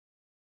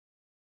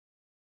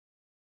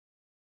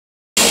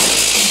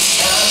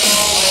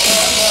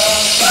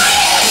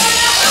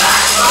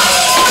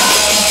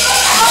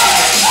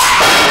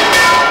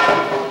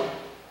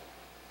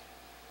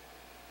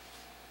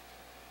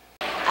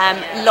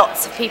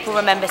lots of people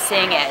remember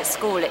seeing it at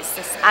school. It's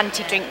this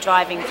anti-drink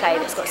driving play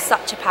that's got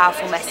such a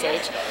powerful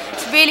message.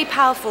 It's really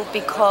powerful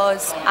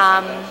because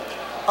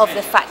of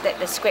the fact that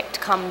the script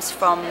comes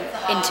from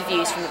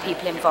interviews from the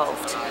people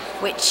involved,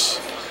 which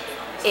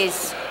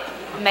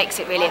makes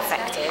it really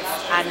effective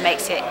and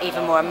makes it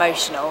even more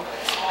emotional.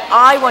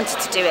 I wanted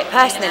to do it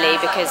personally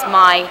because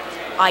my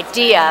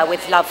idea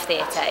with Love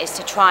Theatre is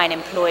to try and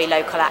employ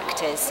local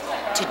actors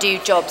to do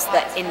jobs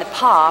that in the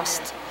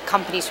past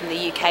companies from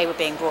the UK were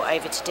being brought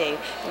over to do.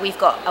 We've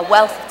got a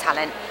wealth of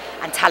talent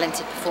and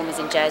talented performers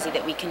in Jersey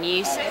that we can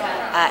use,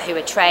 who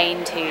are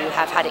trained, who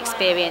have had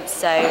experience,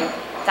 so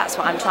that's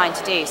what I'm trying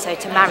to do, so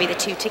to marry the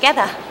two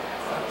together.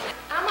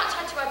 How much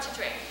had you had to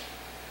drink?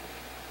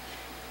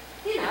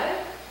 You know,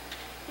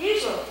 the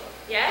usual.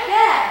 Yeah?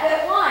 Yeah,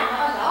 but wine,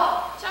 not a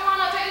lot.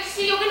 Joanna, don't you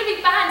see, you're going to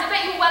be banned. I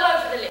bet you're well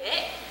over the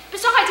limit.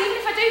 Besides, even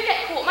if I do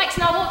get caught, it makes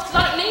no odds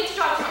because I don't need to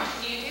drive as much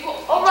as you do.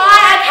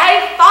 Alright,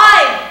 okay,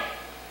 fine.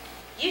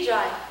 You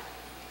drive.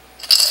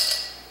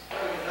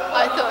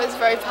 I thought it was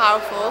very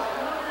powerful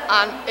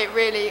and it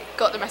really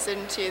got the message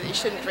into you that you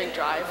shouldn't drink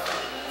drive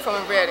from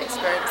a real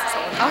experience of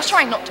someone. I was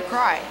trying not to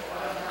cry.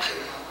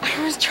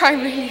 I was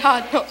trying really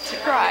hard not to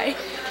cry.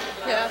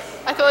 Yeah,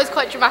 I thought it was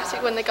quite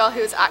dramatic when the girl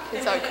who was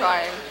acting started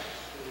crying.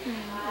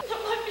 My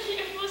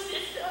beautiful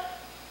sister.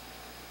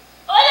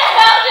 Why the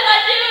hell did I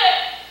do it?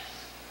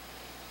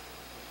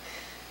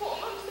 What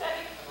am I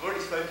saying? I've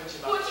already spoken to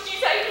your mum. What did you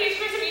say? Please,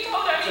 Chris, have you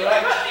told her?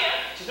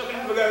 She's not going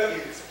to have a go at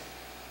you.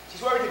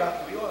 She's worried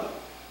about you. You're all right.